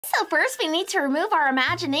So first we need to remove our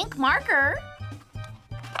Imagine ink marker.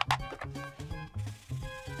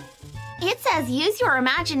 It says use your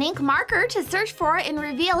Imagine ink marker to search for and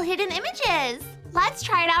reveal hidden images. Let's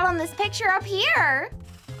try it out on this picture up here.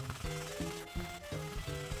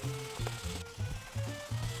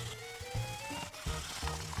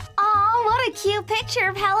 Aw, what a cute picture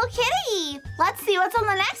of Hello Kitty! Let's see what's on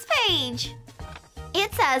the next page.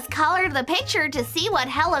 It says color the picture to see what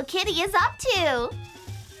Hello Kitty is up to.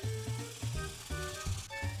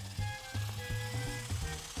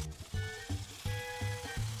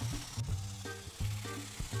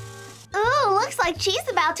 Ooh, looks like she's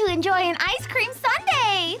about to enjoy an ice cream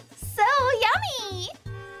sundae. So yummy!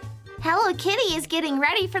 Hello Kitty is getting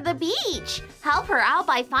ready for the beach. Help her out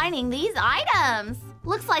by finding these items.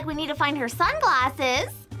 Looks like we need to find her sunglasses,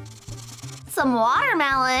 some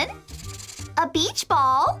watermelon, a beach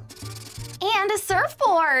ball, and a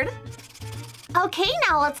surfboard. Okay,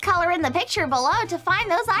 now let's color in the picture below to find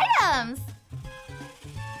those items.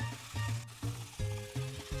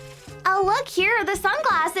 Oh, look, here are the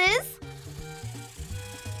sunglasses.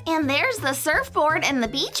 And there's the surfboard and the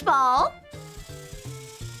beach ball.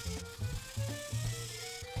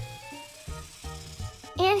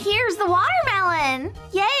 And here's the watermelon.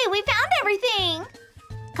 Yay, we found everything.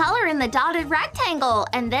 Color in the dotted rectangle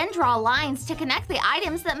and then draw lines to connect the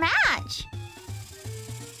items that match.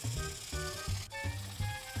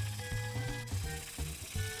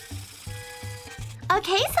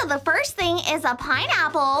 Okay, so the first thing is a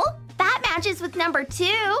pineapple. That matches with number 2.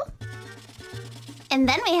 And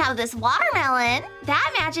then we have this watermelon.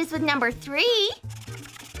 That matches with number 3.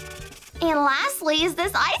 And lastly is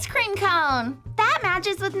this ice cream cone. That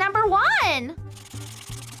matches with number 1.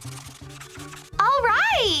 All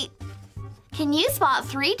right! Can you spot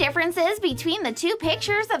 3 differences between the 2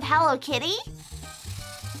 pictures of Hello Kitty?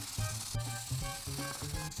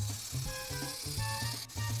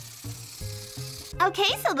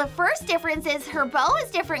 Okay, so the first difference is her bow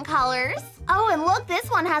is different colors. Oh, and look, this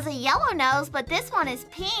one has a yellow nose, but this one is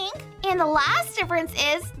pink. And the last difference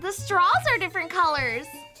is the straws are different colors.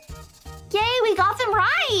 Yay, we got them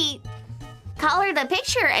right! Color the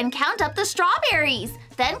picture and count up the strawberries.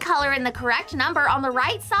 Then color in the correct number on the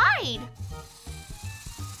right side.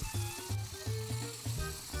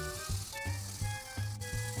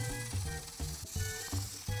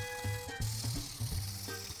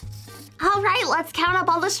 All right, let's count up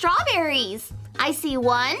all the strawberries. I see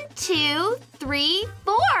 1, 2, 3,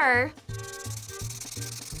 4.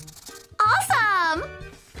 Awesome!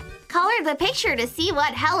 Color the picture to see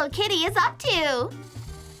what Hello Kitty is up to.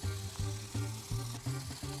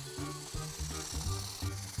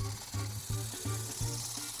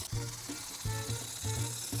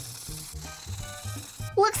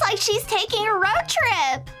 Looks like she's taking a road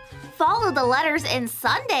trip. Follow the letters in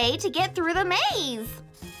Sunday to get through the maze.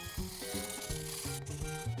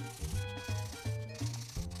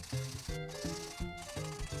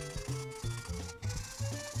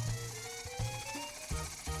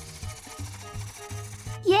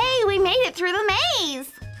 Yay, we made it through the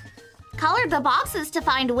maze! Color the boxes to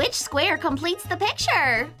find which square completes the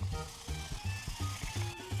picture.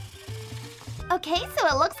 Okay, so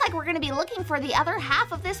it looks like we're going to be looking for the other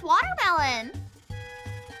half of this watermelon.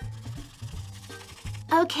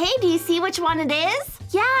 Okay, do you see which one it is?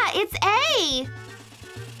 Yeah, it's A!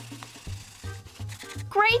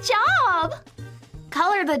 Great job!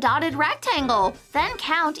 Color the dotted rectangle, then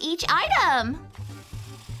count each item.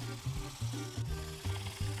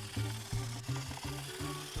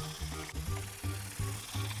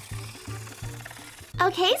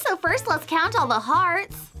 Okay, so first let's count all the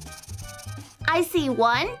hearts. I see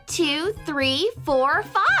 1, 2, 3, 4,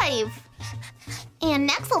 5. And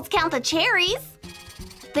next let's count the cherries.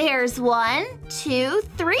 There's 1, 2,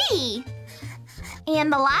 3.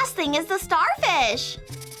 And the last thing is the starfish.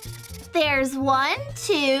 There's 1,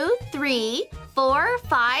 2, 3, 4,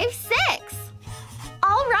 5, 6.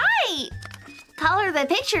 All right! Color the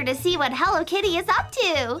picture to see what Hello Kitty is up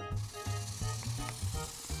to.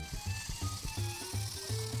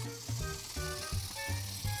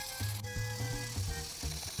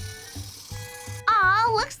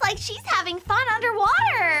 Aw, looks like she's having fun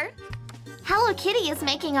underwater. Hello Kitty is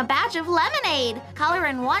making a batch of lemonade. Color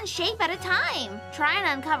in one shape at a time. Try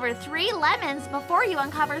and uncover 3 lemons before you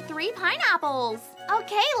uncover 3 pineapples.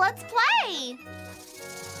 Okay, let's play.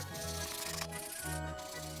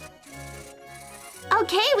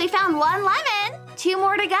 Okay, we found 1 lemon. 2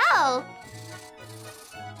 more to go.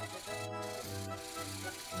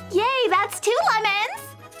 Yay, that's 2 lemons.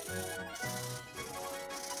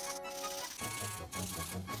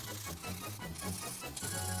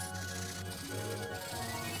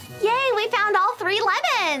 found all 3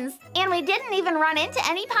 lemons! And we didn't even run into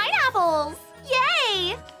any pineapples!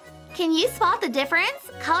 Yay! Can you spot the difference?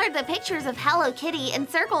 Color the pictures of Hello Kitty and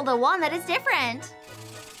circle the one that is different.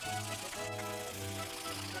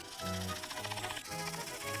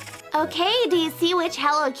 Okay, do you see which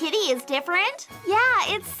Hello Kitty is different? Yeah,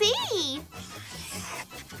 it's C!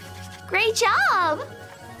 Great job!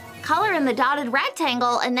 Color in the dotted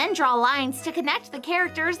rectangle and then draw lines to connect the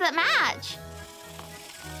characters that match.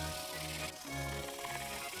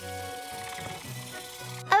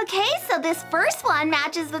 Okay, so this first one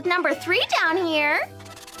matches with number 3 down here.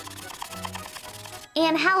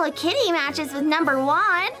 And Hello Kitty matches with number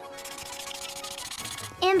 1.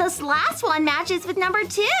 And this last one matches with number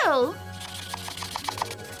 2.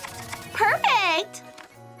 Perfect!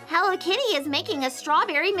 Hello Kitty is making a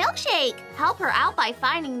strawberry milkshake. Help her out by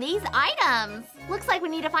finding these items. Looks like we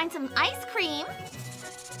need to find some ice cream,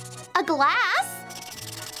 a glass,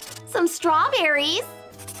 some strawberries,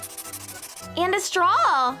 and a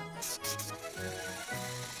straw.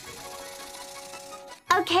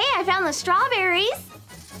 Okay, I found the strawberries.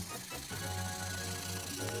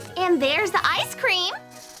 And there's the ice cream.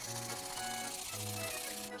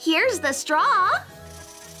 Here's the straw.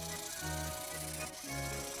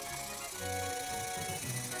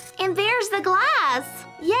 And there's the glass.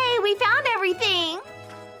 Yay, we found everything.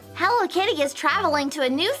 Hello Kitty is traveling to a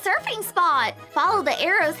new surfing spot. Follow the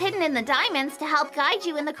arrows hidden in the diamonds to help guide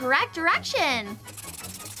you in the correct direction.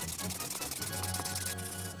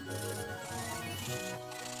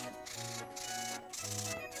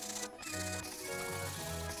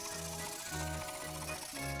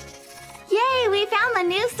 Yay, we found the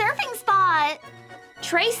new surfing spot!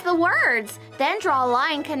 Trace the words, then draw a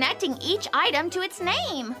line connecting each item to its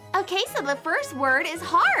name. Okay, so the first word is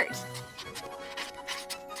heart.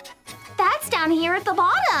 That's down here at the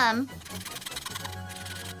bottom.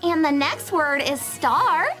 And the next word is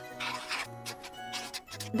star.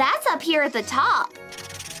 That's up here at the top.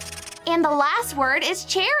 And the last word is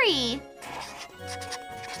cherry.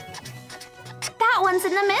 That one's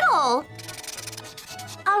in the middle.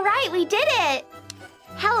 All right, we did it!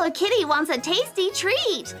 Hello Kitty wants a tasty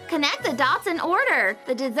treat! Connect the dots in order.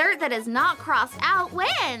 The dessert that is not crossed out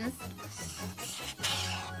wins!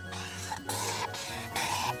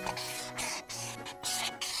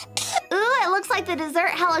 Ooh, it looks like the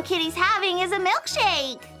dessert Hello Kitty's having is a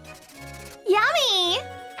milkshake! Yummy!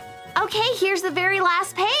 Okay, here's the very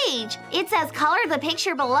last page. It says color the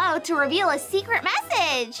picture below to reveal a secret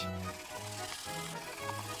message.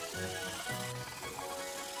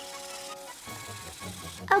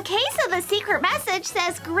 Okay, so the secret message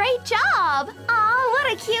says, great job! Aw,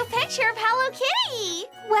 what a cute picture of Hello Kitty!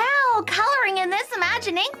 Wow, coloring in this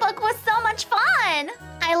Imagine Ink book was so much fun!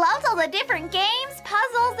 I loved all the different games,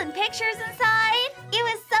 puzzles, and pictures inside. It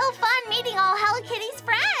was so fun meeting all Hello Kitty's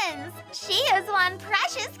friends! She is one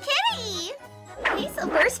precious kitty! Okay, so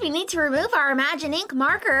first we need to remove our Imagine Ink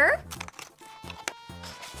marker.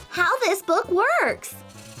 How this book works.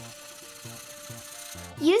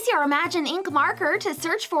 Use your Imagine Ink marker to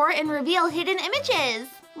search for and reveal hidden images.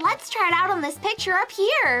 Let's try it out on this picture up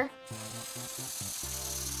here.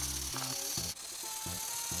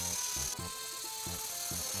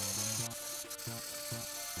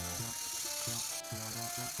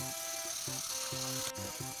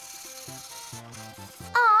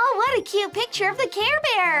 Aw, what a cute picture of the Care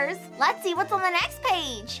Bears! Let's see what's on the next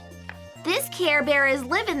page. This Care Bear is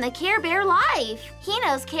living the Care Bear life. He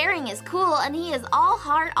knows caring is cool and he is all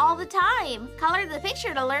heart all the time. Color the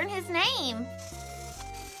picture to learn his name.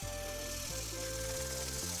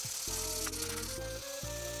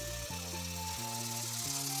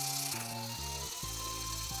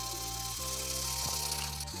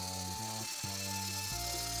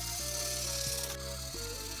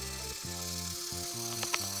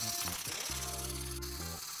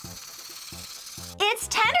 It's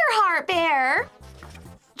Tenderheart Bear!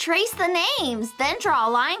 Trace the names, then draw a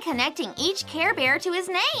line connecting each Care Bear to his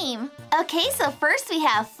name. Okay, so first we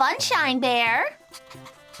have Funshine Bear.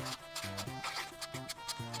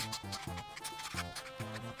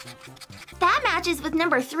 That matches with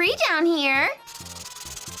number 3 down here.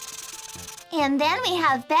 And then we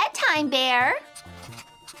have Bedtime Bear.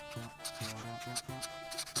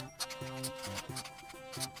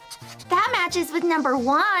 That matches with number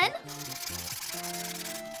 1.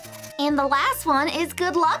 And the last one is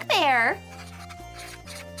Good Luck Bear.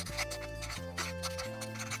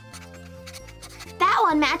 That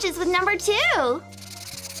one matches with number 2.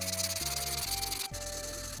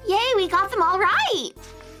 Yay, we got them all right!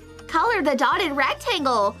 Color the dotted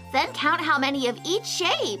rectangle, then count how many of each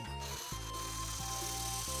shape.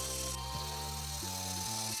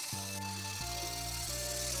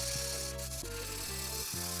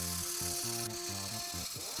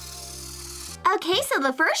 Okay, so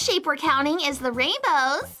the first shape we're counting is the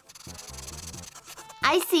rainbows.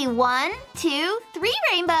 I see 1, 2, 3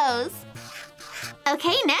 rainbows.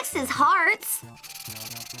 Okay, next is hearts.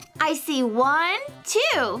 I see 1,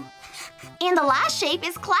 2. And the last shape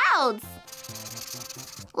is clouds.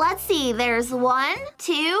 Let's see, there's 1,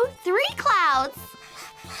 2, 3 clouds.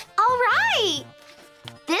 All right!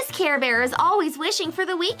 This Care Bear is always wishing for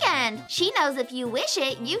the weekend. She knows if you wish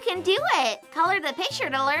it, you can do it. Color the picture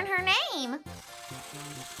to learn her name.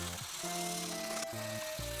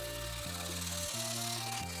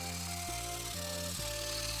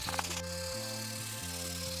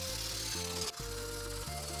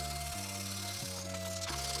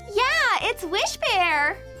 Yeah, it's Wish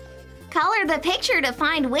Bear. Color the picture to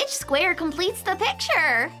find which square completes the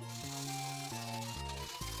picture.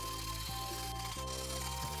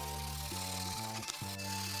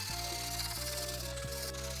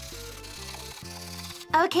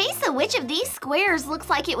 Okay, so which of these squares looks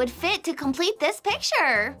like it would fit to complete this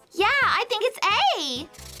picture? Yeah, I think it's A.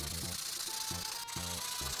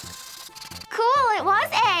 Cool, it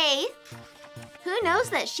was A. Who knows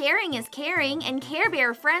that sharing is caring and Care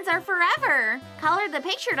Bear friends are forever? Color the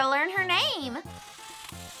picture to learn her name.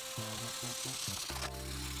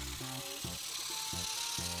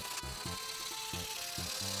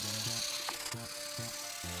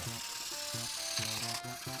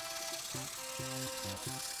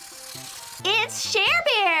 It's Share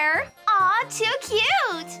Bear! Aw, too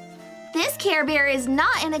cute! This Care Bear is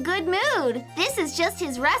not in a good mood. This is just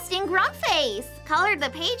his resting grump face. Color the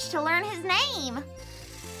page to learn his name.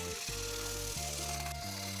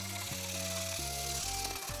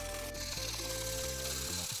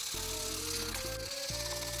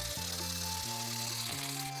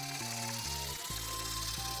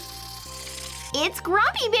 It's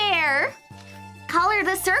Grumpy Bear! Color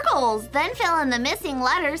the circles, then fill in the missing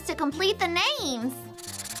letters to complete the names.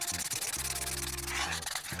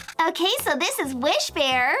 Okay, so this is Wish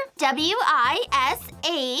Bear, W-I-S-H.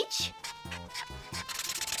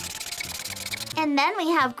 And then we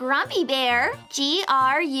have Grumpy Bear, G-R-U-M-P-Y.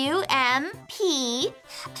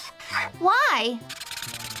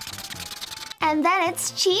 And then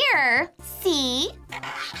it's Cheer, C-H-E-E-R.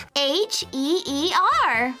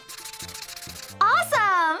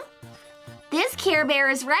 Awesome! This Care Bear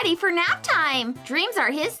is ready for nap time. Dreams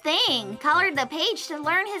are his thing. Colored the page to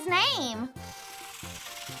learn his name.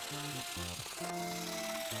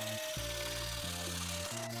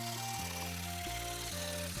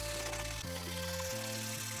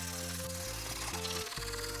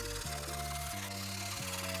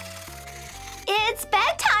 It's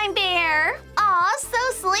Bedtime Bear! Aw,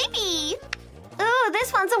 so sleepy! Ooh,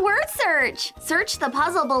 this one's a word search. Search the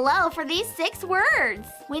puzzle below for these 6 words.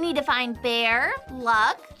 We need to find bear,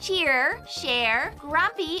 luck, cheer, share,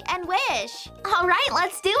 grumpy, and wish. All right,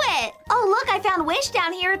 let's do it. Oh, look, I found wish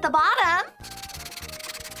down here at the bottom.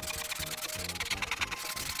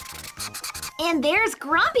 And there's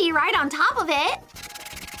grumpy right on top of it.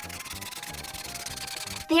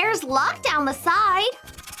 There's luck down the side.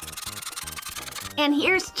 And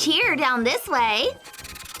here's cheer down this way.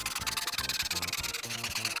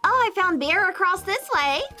 Oh, I found bear across this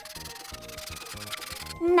way.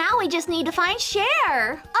 Now we just need to find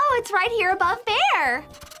share. Oh, it's right here above bear.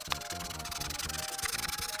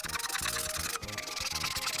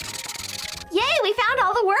 Yay, we found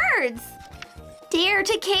all the words. Dare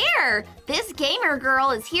to care. This gamer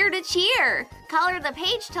girl is here to cheer. Color the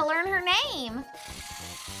page to learn her name.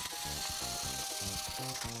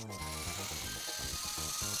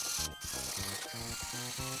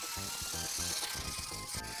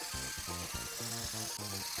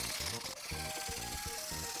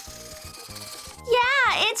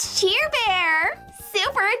 Yeah, it's Cheer Bear!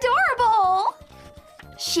 Super adorable!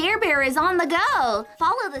 Share Bear is on the go.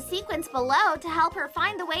 Follow the sequence below to help her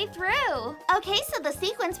find the way through. Okay, so the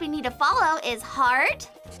sequence we need to follow is heart,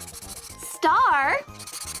 star,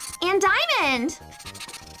 and diamond.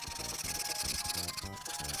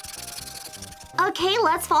 Okay,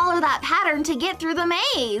 let's follow that pattern to get through the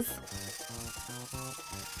maze.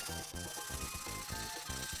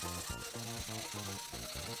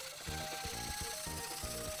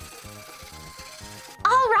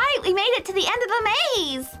 We made it to the end of the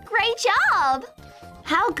maze! Great job!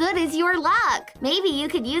 How good is your luck? Maybe you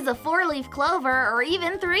could use a 4-leaf clover or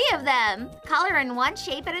even 3 of them. Color in one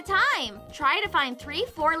shape at a time. Try to find 3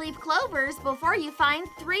 4-leaf clovers before you find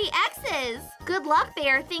 3 X's. Good luck,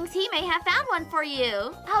 Bear thinks he may have found one for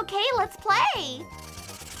you. Okay, let's play!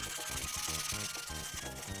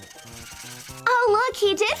 Oh, look,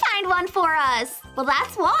 he did find one for us. Well,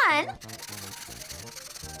 that's one.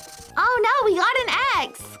 Oh no, we got an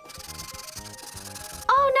X.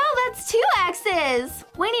 Oh no, that's 2 X's!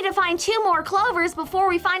 We need to find 2 more clovers before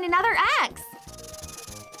we find another X.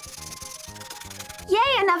 Yay,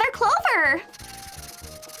 another clover!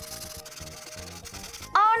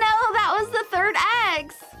 Oh no, that was the 3rd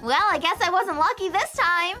X! Well, I guess I wasn't lucky this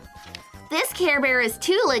time. This Care Bear is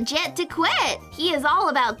too legit to quit. He is all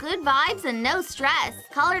about good vibes and no stress.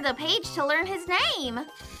 Color the page to learn his name.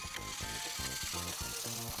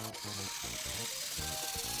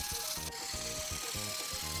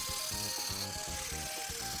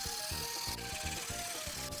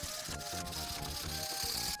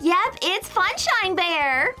 Yep, it's Funshine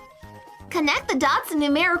Bear! Connect the dots in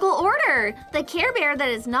numerical order. The Care Bear that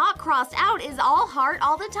is not crossed out is all heart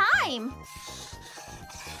all the time.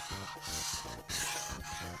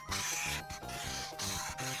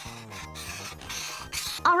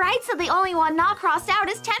 Alright, so the only one not crossed out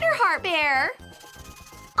is Tenderheart Bear.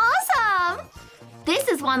 Awesome! This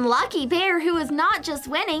is one lucky bear who is not just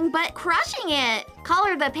winning, but crushing it.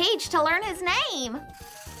 Color the page to learn his name.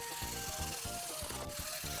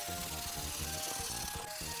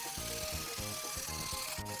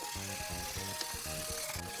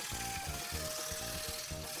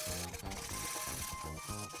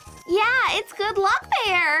 Yeah, it's Good Luck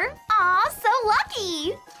Bear! Aw, so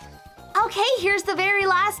lucky! Okay, here's the very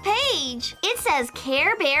last page. It says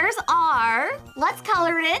Care Bears are... Let's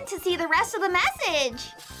color it in to see the rest of the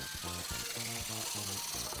message.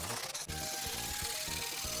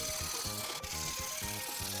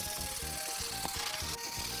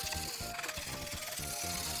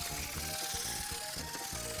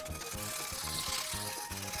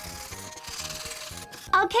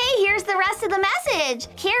 Okay, here's the rest of the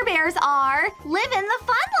message. Care Bears are living the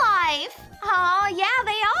fun life. Oh, yeah,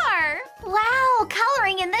 they are. Wow,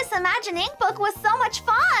 coloring in this Imagine Ink book was so much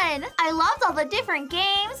fun. I loved all the different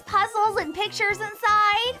games, puzzles, and pictures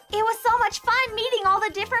inside. It was so much fun meeting all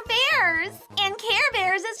the different bears. And Care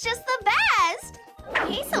Bears is just the best.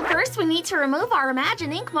 Okay, so first we need to remove our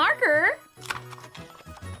Imagine Ink marker.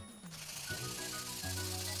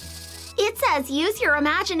 It says use your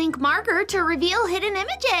Imagine Ink marker to reveal hidden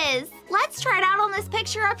images. Let's try it out on this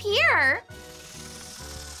picture up here.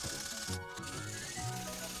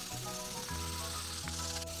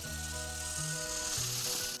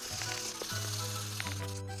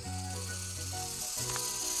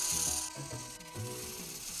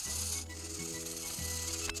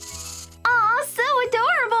 Aw, so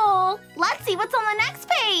adorable! Let's see what's on the next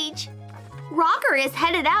page. Rocker is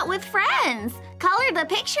headed out with friends. Color the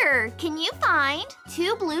picture. Can you find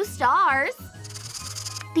 2 blue stars,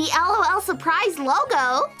 the LOL Surprise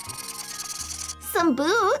logo, some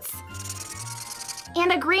boots,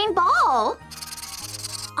 and a green ball?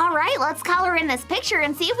 All right, let's color in this picture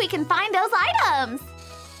and see if we can find those items.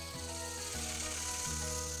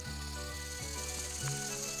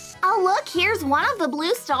 Oh, look, here's one of the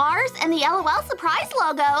blue stars and the LOL Surprise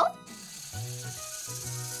logo.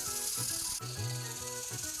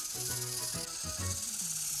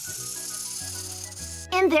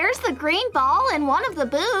 And there's the green ball and one of the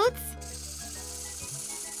boots.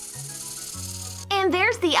 And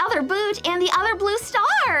there's the other boot and the other blue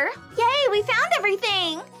star. Yay, we found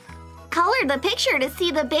everything. Color the picture to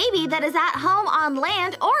see the baby that is at home on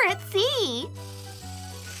land or at sea.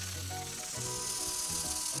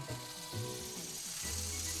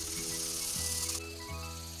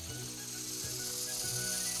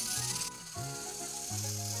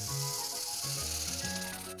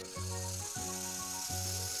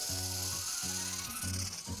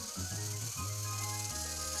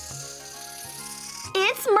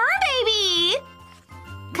 It's Merbaby!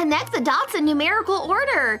 Connect the dots in numerical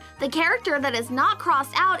order. The character that is not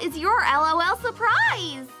crossed out is your LOL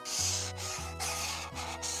surprise.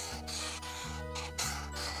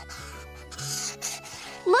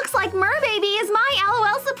 Looks like Merbaby is my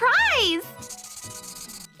LOL surprise.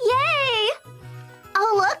 Yay!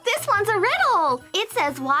 Oh, look, this one's a riddle. It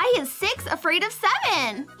says, why is 6 afraid of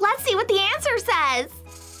 7? Let's see what the answer says.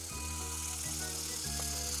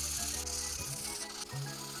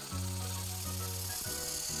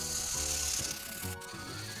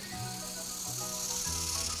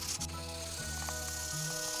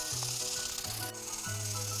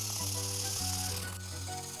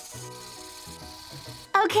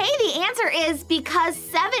 Okay, the answer is because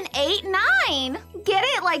 7, 8, 9. Get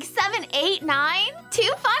it? Like 7, 8, 9? Too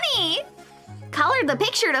funny! Color the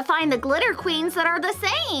picture to find the glitter queens that are the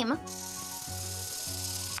same.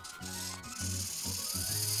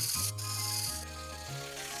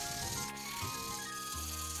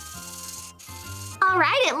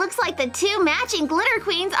 Alright, it looks like the 2 matching glitter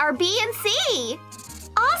queens are B and C.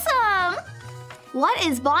 Awesome! What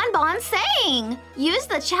is Bonbon saying? Use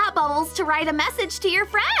the chat bubbles to write a message to your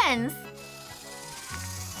friends.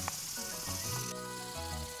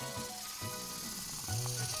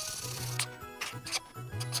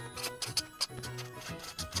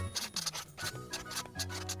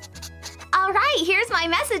 All right, here's my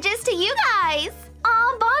messages to you guys.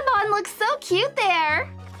 Aw, Bonbon looks so cute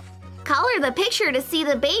there. Color the picture to see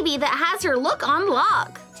the baby that has her look on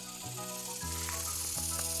lock.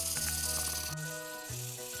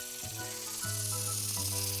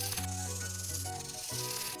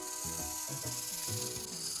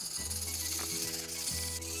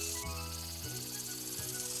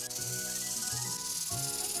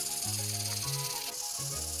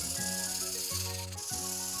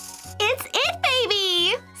 It's it,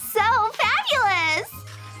 baby! So fabulous!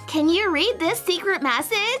 Can you read this secret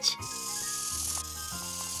message?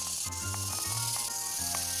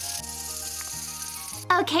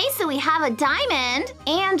 Okay, so we have a diamond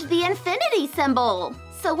and the infinity symbol.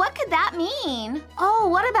 So what could that mean? Oh,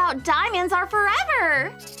 what about diamonds are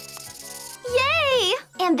forever? Yay!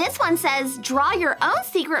 And this one says, draw your own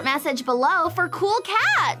secret message below for cool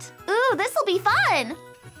cat. Ooh, this'll be fun.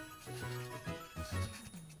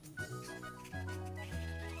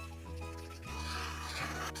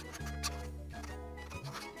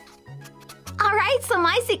 All right, so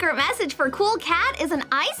my secret message for cool cat is an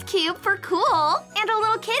ice cube for cool and a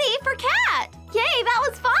little kitty for cat. Yay, that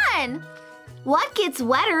was fun. What gets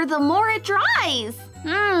wetter the more it dries?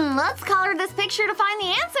 Let's color this picture to find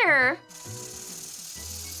the answer.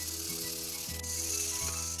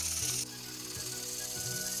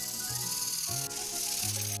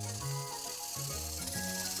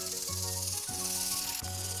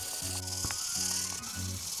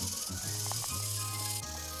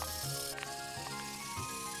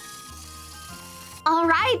 All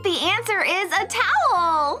right, the answer is a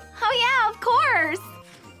towel. Oh yeah, of course.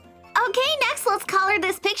 Okay, next let's color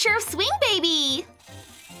this picture of Swing Baby.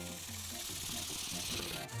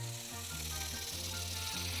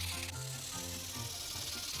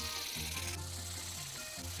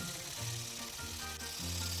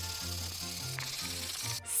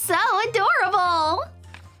 So adorable.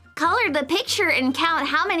 Color the picture and count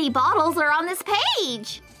how many bottles are on this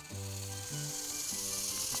page.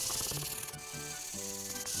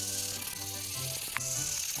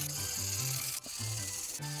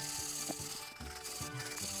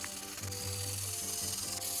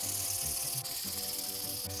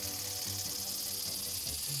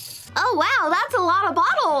 Oh wow, that's a lot of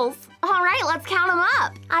bottles. All right, let's count them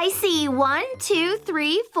up. I see 1, 2,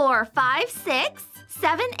 3, 4, 5, 6,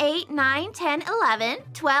 7, 8, 9, 10, 11,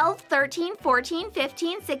 12, 13, 14,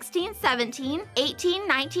 15, 16, 17, 18,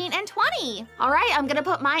 19, and 20. All right, I'm gonna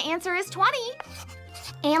put my answer as 20.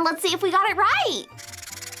 And let's see if we got it right.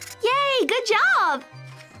 Yay, good job.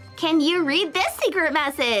 Can you read this secret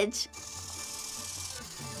message?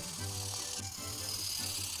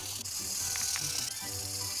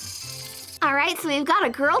 All right, so we've got a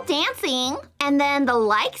girl dancing, and then the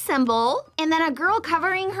like symbol, and then a girl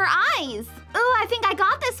covering her eyes. Ooh, I think I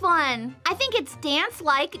got this one. I think it's dance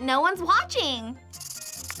like no one's watching.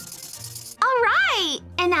 All right,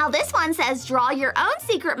 and now this one says draw your own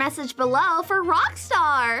secret message below for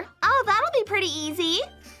Rockstar. Oh, that'll be pretty easy.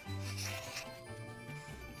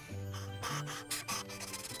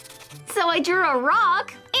 So I drew a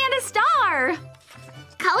rock and a star.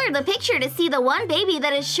 Color the picture to see the one baby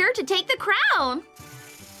that is sure to take the crown.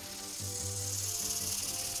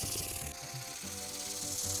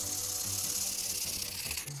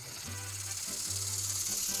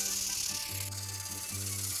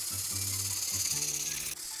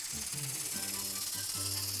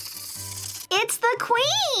 It's the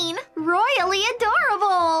Queen! Royally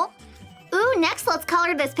adorable! Ooh, next let's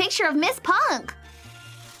color this picture of Miss Punk.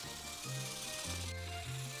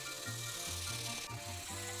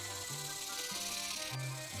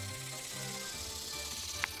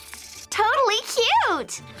 Totally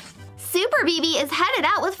cute! Super BB is headed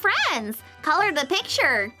out with friends. Color the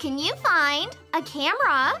picture. Can you find a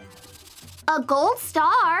camera, a gold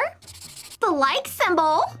star, the like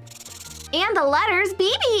symbol, and the letters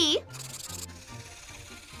BB?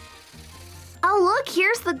 Oh look,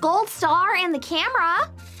 here's the gold star and the camera.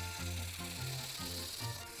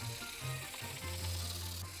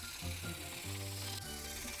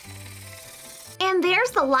 And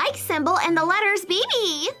there's the like symbol and the letters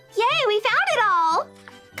BB. Yay, we found it all.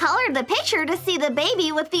 Color the picture to see the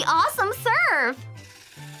baby with the awesome serve.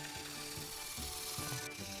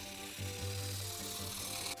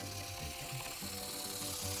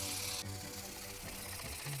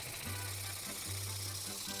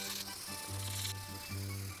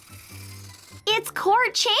 It's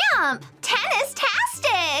Court Champ!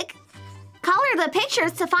 Tennis-tastic! Color the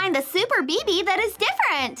pictures to find the Super BB that is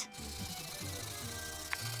different.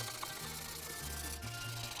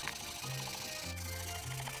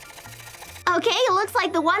 Okay, it looks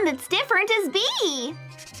like the one that's different is B.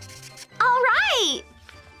 All right!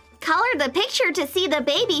 Color the picture to see the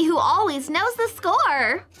baby who always knows the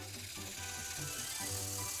score.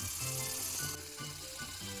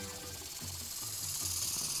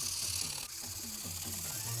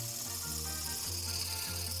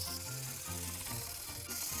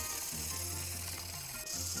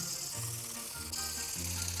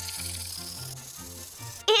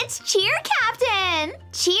 It's Cheer Captain!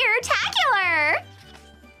 Cheer-tacular!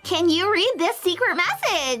 Can you read this secret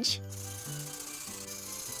message?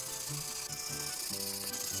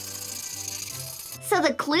 So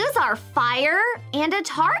the clues are fire and a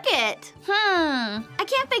target. I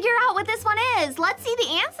can't figure out what this one is. Let's see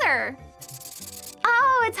the answer.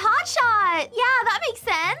 Oh, it's Hot Shot. Yeah, that makes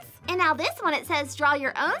sense. And now this one, it says draw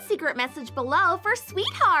your own secret message below for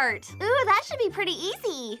Sweetheart. Ooh, that should be pretty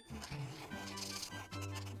easy.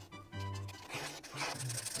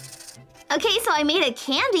 Okay, so I made a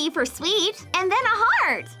candy for sweet, and then a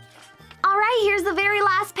heart. All right, here's the very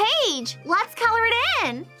last page. Let's color it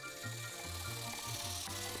in.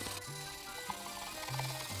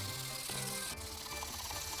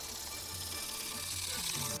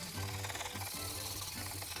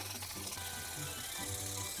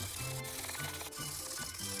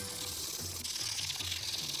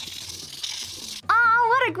 Oh,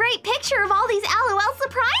 what a great picture of all these LOL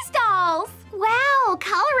surprise dolls. Wow,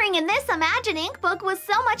 coloring in this Imagine Ink book was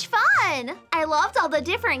so much fun! I loved all the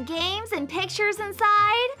different games and pictures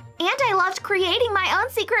inside. And I loved creating my own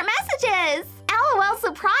secret messages! LOL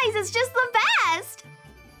Surprise is just the best!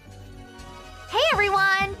 Hey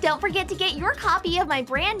everyone! Don't forget to get your copy of my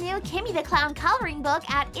brand new Kimmi the Clown coloring book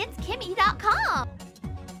at itskimmy.com.